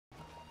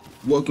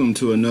Welcome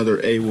to another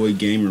Awoi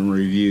Gaming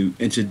Review,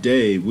 and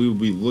today we will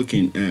be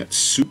looking at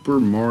Super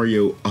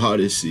Mario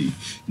Odyssey.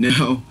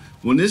 Now,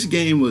 when this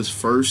game was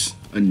first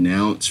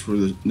announced for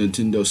the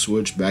Nintendo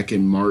Switch back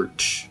in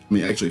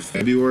actually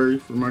February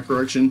for my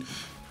correction,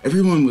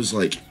 everyone was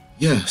like,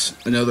 yes,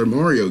 another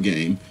Mario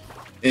game,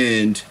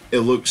 and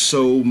it looked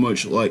so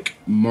much like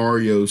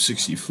Mario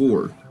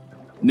 64.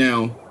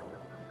 Now,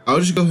 I'll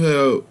just go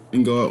out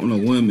on a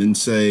limb and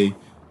say,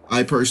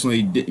 I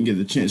personally didn't get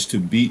the chance to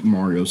beat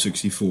Mario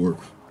 64,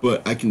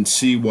 but I can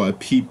see why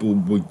people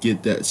would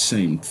get that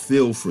same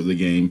feel for the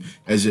game,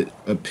 as it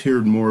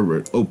appeared more of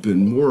an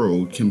open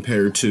world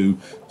compared to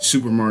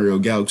Super Mario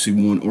Galaxy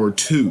 1 or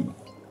 2.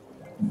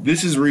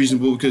 This is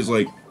reasonable because,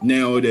 like,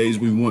 nowadays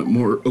we want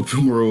more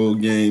open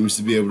world games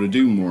to be able to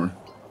do more.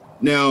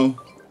 Now,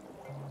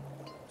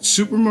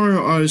 Super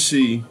Mario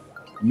Odyssey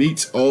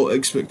meets all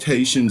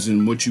expectations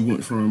in what you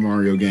want from a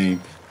Mario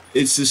game.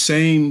 It's the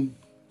same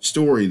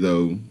story,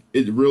 though.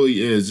 It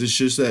really is. It's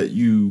just that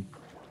you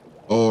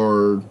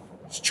are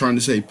trying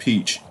to save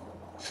Peach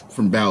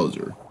from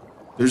Bowser.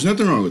 There's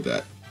nothing wrong with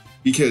that,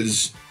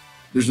 because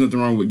there's nothing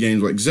wrong with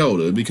games like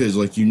Zelda, because,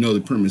 like, you know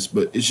the premise,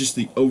 but it's just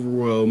the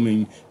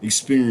overwhelming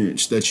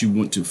experience that you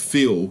want to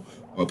feel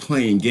while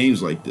playing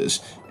games like this.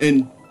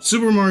 And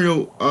Super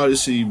Mario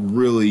Odyssey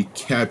really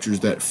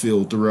captures that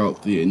feel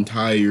throughout the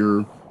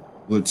entire,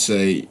 let's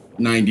say,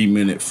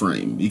 90-minute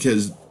frame,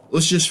 because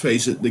let's just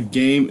face it, the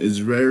game is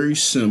very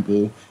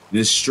simple and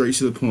it's straight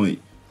to the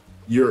point.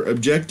 Your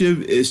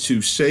objective is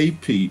to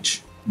save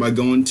Peach by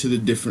going to the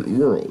different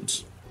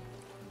worlds.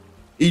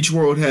 Each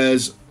world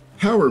has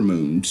power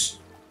moons,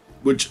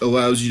 which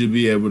allows you to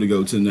be able to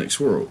go to the next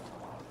world.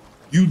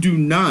 You do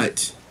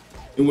not,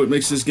 and what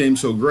makes this game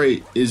so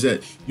great is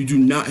that you do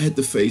not have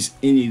to face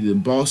any of the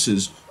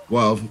bosses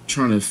while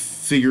trying to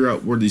figure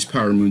out where these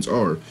power moons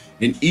are.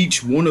 And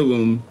each one of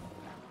them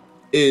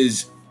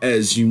is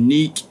as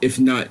unique, if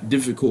not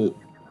difficult,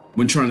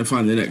 when trying to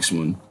find the next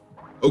one.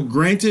 Oh,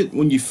 granted,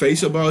 when you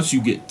face a boss, you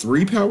get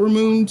 3 power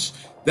moons.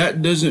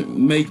 That doesn't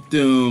make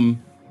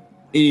them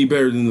any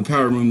better than the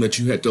power moon that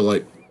you had to,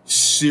 like,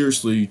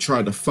 seriously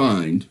try to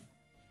find.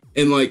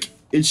 And, like,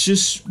 it's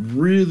just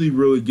really,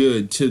 really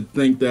good to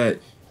think that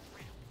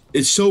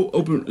it's so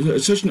open,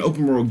 it's such an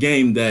open world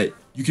game that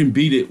you can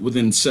beat it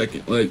within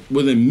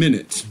within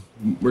minutes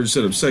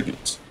instead of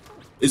seconds.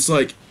 It's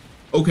like,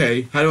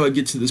 okay, how do I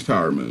get to this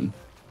power moon?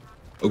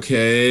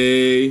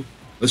 Okay,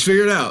 let's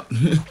figure it out.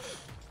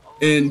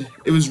 And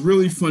it was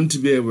really fun to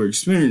be able to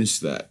experience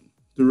that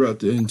throughout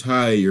the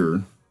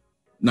entire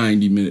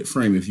 90-minute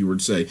frame, if you were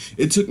to say.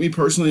 It took me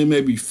personally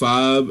maybe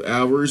 5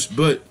 hours,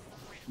 but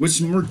what's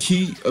more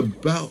key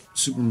about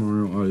Super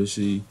Mario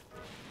Odyssey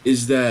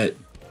is that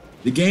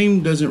the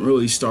game doesn't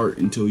really start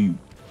until you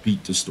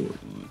beat the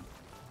storyline.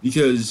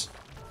 Because,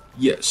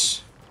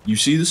 yes, you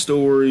see the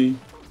story, and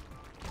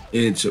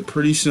it's a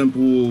pretty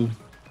simple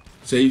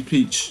Save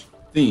Peach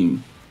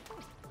theme.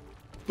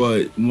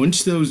 But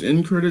once those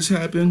end credits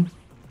happen,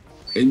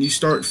 and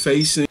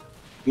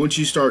once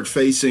you start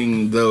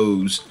facing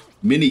those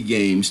mini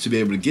games to be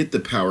able to get the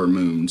power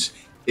moons,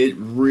 it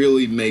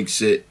really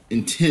makes it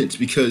intense.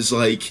 Because,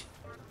 like,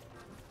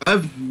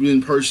 I've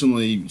been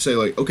personally say,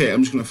 like, okay,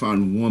 I'm just gonna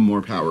find one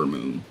more power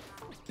moon,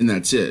 and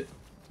that's it.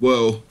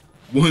 Well,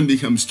 one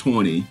becomes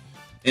 20,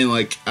 and,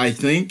 like, I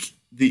think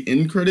the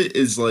end credit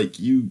is like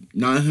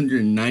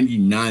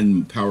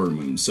 999 power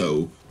moons.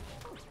 So,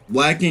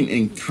 lacking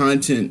in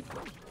content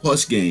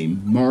plus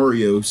game,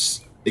 Mario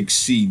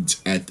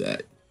exceeds at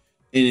that,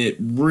 and it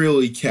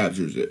really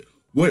captures it.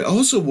 What I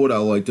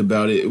liked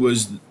about it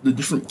was the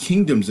different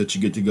kingdoms that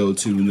you get to go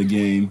to in the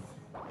game.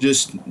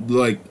 Just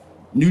like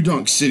New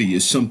Donk City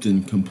is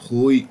something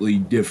completely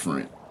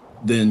different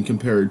than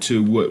compared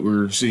to what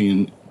we're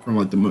seeing from,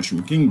 like, the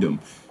Mushroom Kingdom,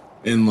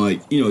 and, like,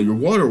 you know, your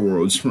water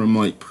worlds from,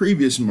 like,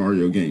 previous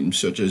Mario games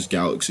such as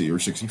Galaxy or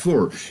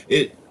 64.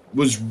 It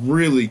was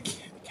really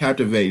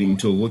captivating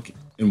to look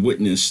and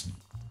witness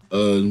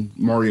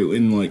Mario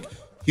in, like,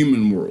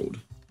 human world.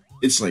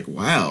 It's like,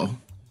 wow,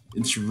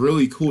 it's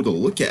really cool to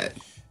look at.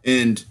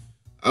 And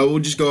I will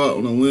just go out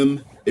on a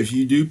limb, if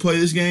you do play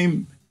this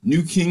game,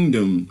 Metro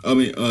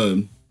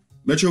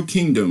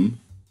Kingdom,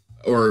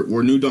 or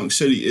where New Donk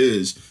City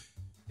is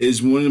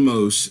one of the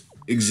most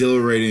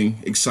exhilarating,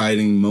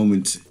 exciting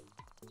moments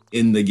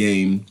in the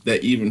game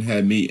that even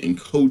had me in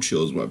cold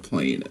chills while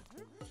playing it.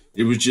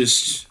 It was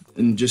just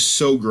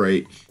so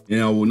great,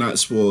 and I will not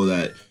spoil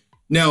that.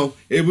 Now,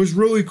 it was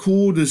really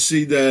cool to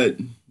see that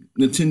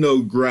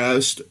Nintendo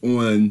grasped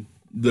on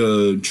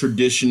the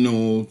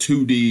traditional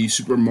 2D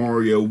Super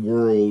Mario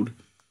World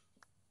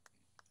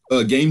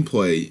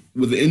gameplay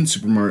within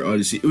Super Mario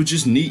Odyssey. It was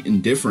just neat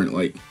and different,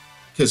 like,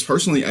 because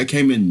personally I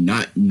came in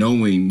not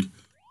knowing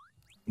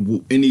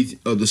any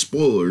of the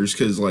spoilers,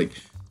 because, like,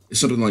 it's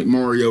something like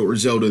Mario or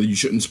Zelda that you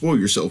shouldn't spoil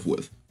yourself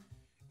with.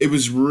 It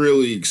was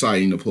really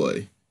exciting to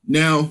play.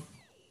 Now,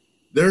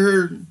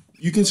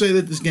 you can say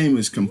that this game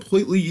is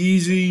completely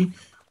easy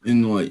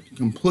and, like,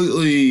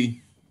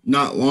 completely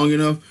not long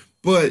enough,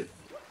 but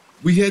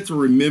we have to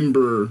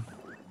remember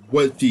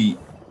what the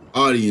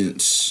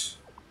audience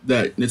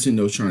that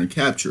Nintendo's trying to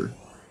capture.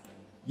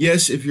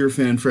 Yes, if you're a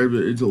fan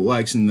favorite, it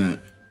lacks in that,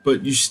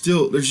 but you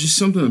still, there's just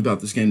something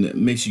about this game that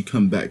makes you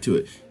come back to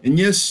it. And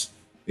yes,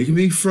 it can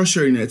be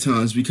frustrating at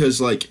times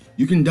because like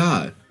you can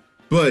die,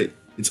 but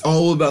it's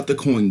all about the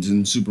coins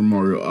in Super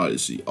Mario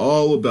Odyssey,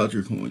 all about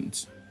your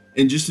coins.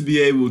 And just to be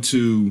able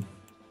to,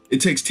 it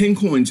takes 10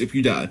 coins if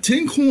you die.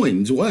 10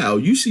 coins, wow,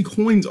 you see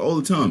coins all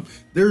the time.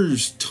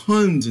 There's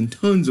tons and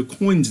tons of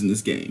coins in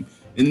this game.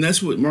 And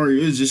that's what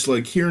Mario is, just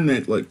like hearing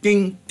that like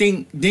ding,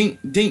 ding, ding,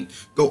 ding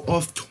go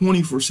off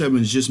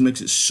 24/7 just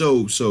makes it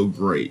so, so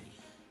great.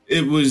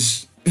 It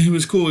was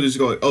cool to just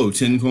go like, oh,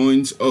 10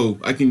 coins? Oh,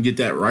 I can get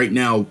that right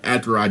now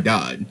after I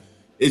died.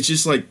 It's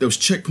just like those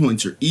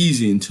checkpoints are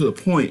easy and to the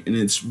point, and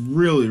it's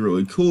really,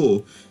 really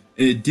cool.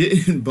 And it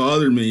didn't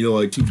bother me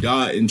to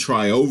die and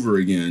try over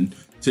again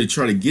to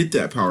try to get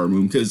that power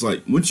moon, because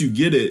like once you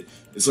get it,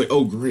 it's like,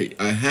 oh great,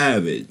 I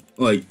have it.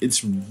 Like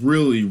it's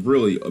really,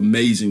 really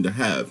amazing to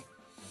have.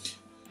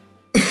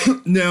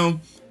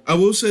 Now, I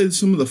will say that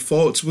some of the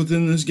faults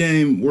within this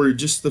game were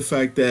just the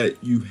fact that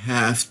you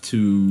have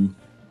to,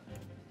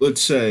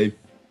 let's say,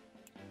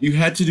 you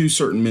had to do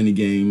certain mini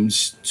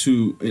games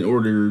in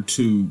order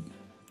to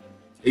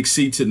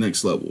exceed to the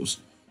next levels,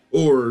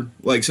 or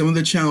like some of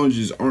the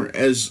challenges aren't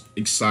as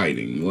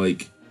exciting.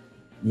 Like,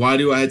 why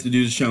do I have to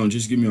do this challenge?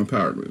 Just give me a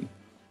power moon.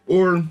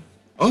 Or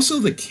also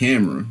the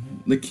camera.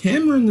 The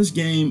camera in this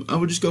game, I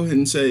would just go ahead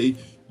and say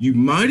you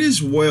might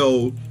as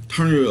well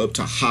turn it up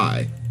to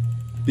high,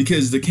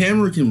 because the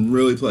camera can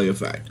really play a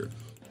factor.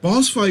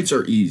 Boss fights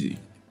are easy,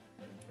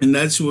 and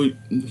that's what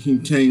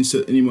contains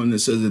to anyone that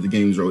says that the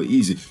game is really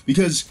easy.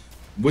 Because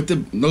with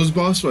those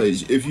boss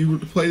fights, if you were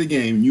to play the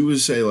game, you would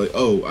say like,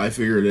 "Oh, I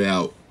figured it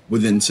out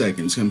within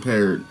seconds."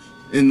 Compared,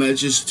 and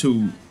that's just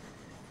to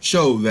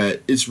show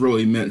that it's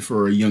really meant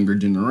for a younger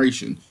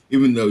generation,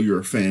 even though you're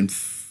a fan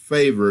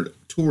favorite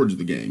towards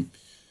the game.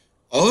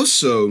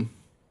 Also,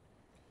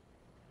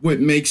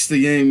 what makes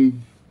the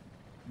game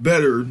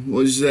better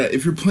was that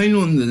if you're playing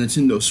on the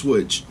Nintendo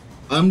Switch,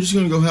 I'm just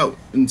gonna go out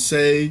and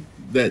say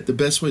that the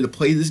best way to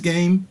play this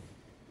game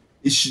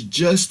is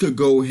just to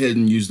go ahead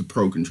and use the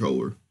Pro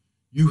controller.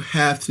 You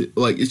have to,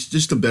 like, it's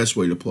just the best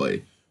way to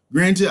play.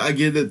 Granted, I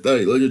get that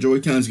the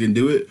Joy-Cons can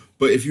do it,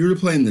 but if you're to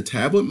play in the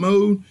tablet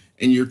mode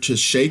and you're to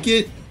shake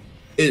it,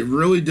 it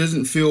really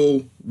doesn't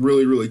feel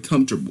really, really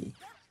comfortable.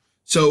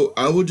 So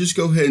I will just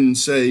go ahead and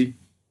say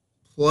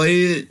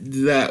play it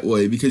that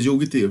way, because you'll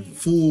get the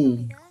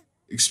full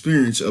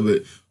experience of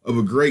it, of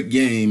a great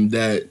game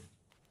that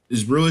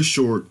is really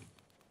short,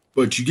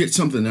 but you get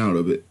something out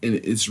of it, and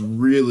it's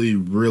really,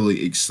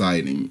 really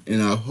exciting,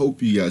 and I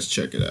hope you guys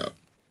check it out.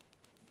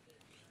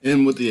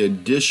 And with the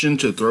addition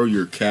to throw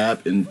your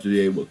cap and to be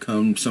able to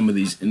come some of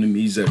these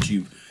enemies that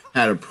you've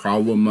had a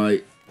problem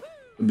might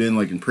been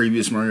like in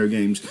previous Mario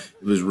games,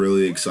 it was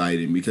really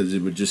exciting because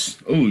it would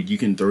just, oh, you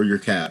can throw your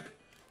cap,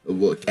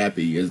 well,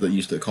 Cappy as they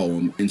used to call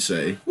him, and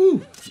say,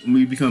 whoo,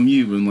 we become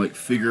you, and like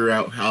figure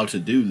out how to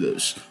do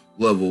this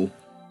level.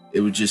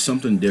 It was just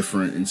something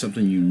different and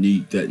something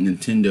unique that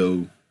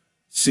Nintendo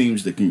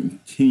seems to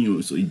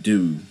continuously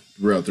do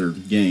throughout their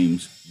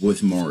games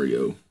with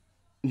Mario.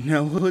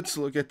 Now let's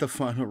look at the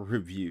final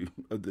review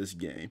of this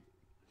game.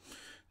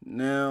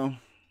 Now,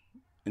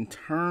 in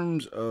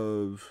terms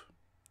of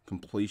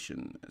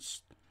completion,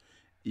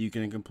 you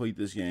can complete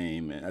this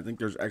game, and I think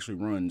there's actually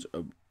runs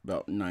of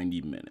about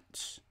 90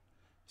 minutes.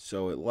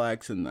 So it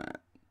lacks in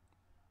that.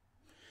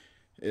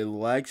 It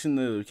lacks in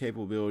the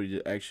capability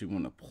to actually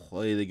want to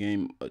play the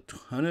game a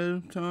ton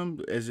of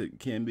time, as it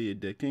can be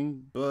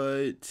addicting,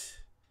 but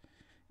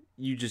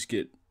you just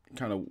get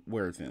kind of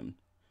wear thin.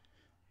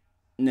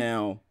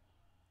 Now,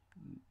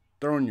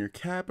 throwing your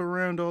cap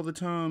around all the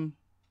time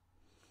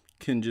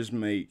can just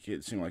make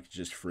it seem like it's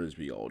just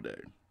frisbee all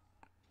day.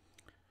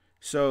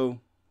 So,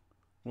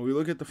 when we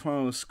look at the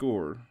final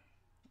score,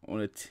 on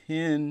a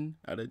 10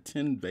 out of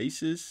 10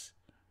 basis,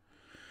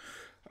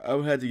 I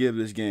would have to give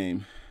this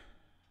game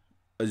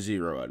a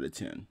 0 out of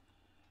 10.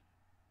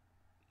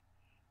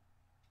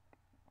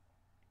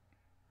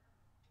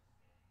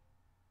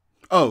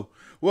 Oh,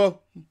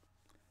 well,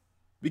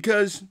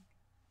 because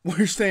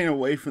we're staying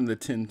away from the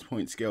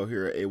 10-point scale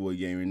here at Awoi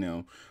Gaming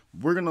now,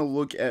 we're going to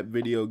look at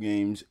video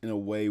games in a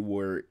way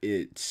where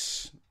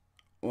it's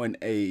on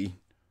a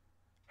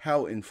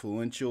how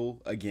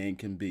influential a game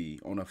can be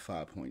on a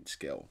 5-point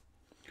scale.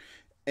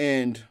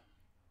 And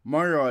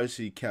Mario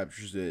Odyssey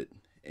captures it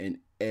in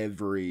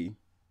every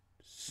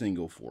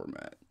single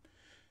format.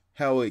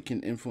 How it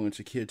can influence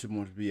a kid to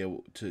want to be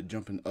able to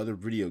jump in other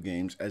video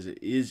games, as it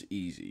is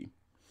easy.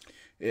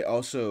 It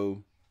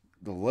also,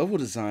 the level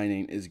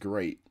designing is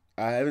great.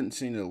 I haven't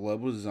seen a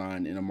level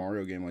design in a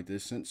Mario game like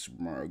this since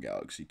Super Mario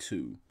Galaxy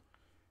 2.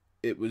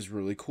 It was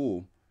really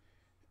cool.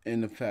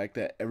 And the fact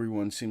that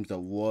everyone seems to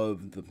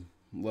love the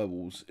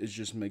levels, it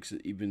just makes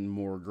it even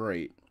more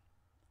great.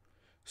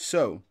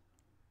 So,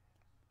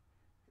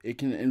 it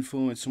can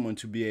influence someone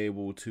to be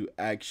able to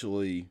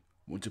actually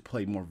want to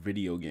play more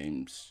video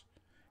games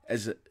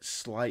as a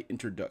slight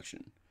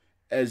introduction.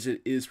 as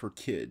it is for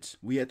kids.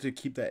 We have to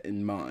keep that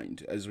in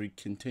mind as we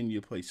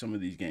continue to play some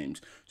of these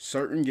games.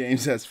 Certain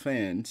games as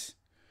fans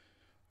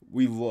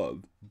we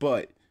love,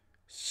 but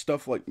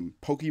stuff like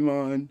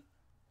Pokemon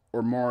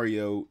or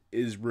Mario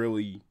is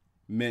really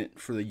meant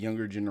for the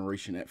younger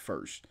generation at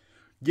first.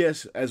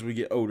 Yes, as we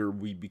get older,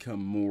 we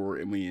become more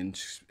and we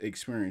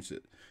experience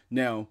it.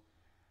 Now,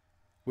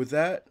 with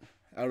that,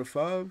 out of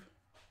 5,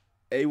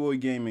 Awoi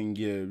Gaming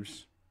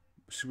gives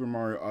Super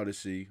Mario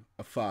Odyssey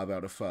a 5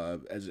 out of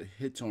 5 as it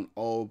hits on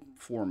all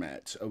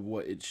formats of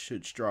what it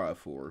should strive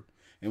for.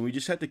 And we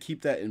just have to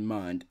keep that in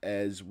mind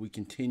as we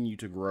continue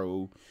to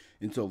grow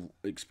into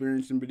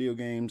experiencing video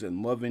games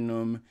and loving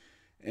them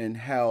and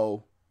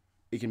how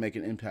it can make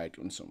an impact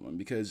on someone.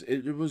 Because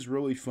it was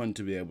really fun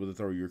to be able to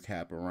throw your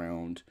cap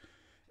around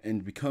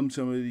and become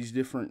some of these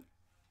different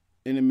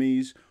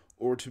enemies,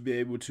 or to be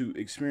able to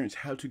experience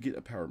how to get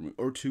a power move,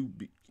 or to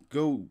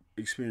go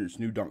experience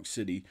New Donk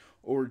City,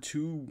 or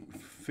to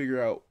figure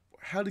out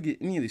how to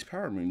get any of these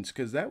power moves,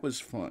 because that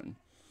was fun.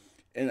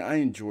 And I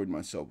enjoyed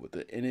myself with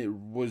it, and it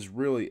was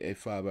really a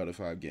 5 out of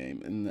 5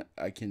 game, and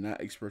I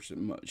cannot express it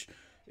much.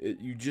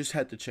 You just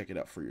had to check it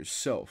out for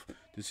yourself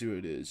to see what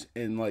it is.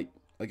 And like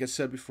I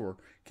said before,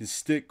 can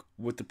stick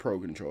with the Pro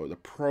Controller. The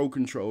Pro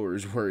Controller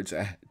is where it's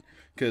at.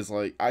 Because,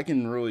 like, I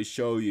can really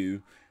show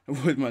you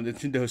with my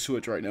Nintendo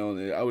Switch right now,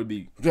 and I would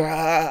be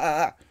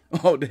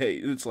all day.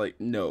 It's like,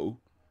 no,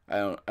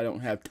 I don't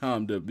have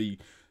time to be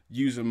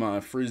using my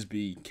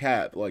Frisbee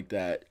cap like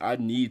that. I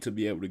need to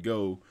be able to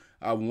go.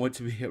 I want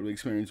to be able to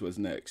experience what's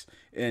next.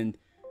 And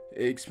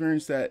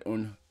experience that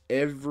on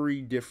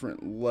every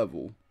different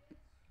level.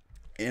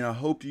 And I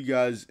hope you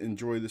guys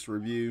enjoy this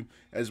review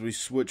as we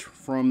switch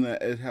from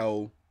that at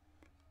how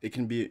it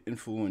can be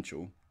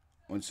influential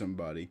on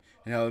somebody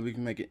and how we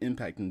can make an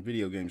impact in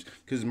video games.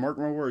 Because mark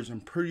my words,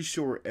 I'm pretty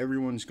sure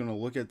everyone's going to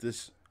look at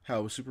this,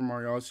 how Super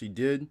Mario Odyssey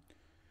did,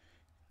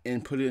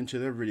 and put it into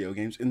their video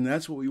games. And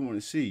that's what we want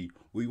to see.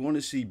 We want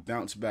to see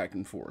bounce back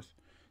and forth.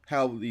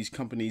 How these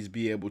companies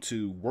be able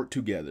to work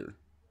together.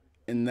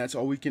 And that's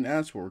all we can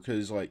ask for,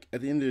 because like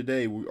at the end of the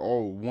day, we're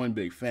all one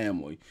big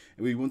family,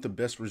 and we want the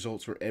best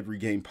results for every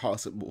game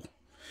possible.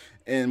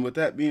 And with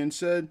that being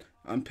said,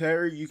 I'm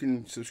Perry. You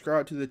can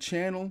subscribe to the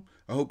channel.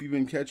 I hope you've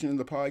been catching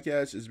the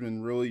podcast. It's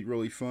been really,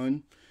 really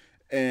fun.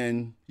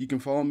 And you can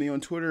follow me on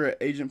Twitter at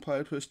Agent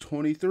Platypus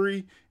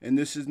 23. And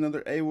this is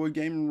another Awoi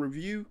Gaming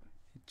Review.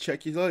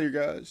 Check you later,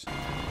 guys.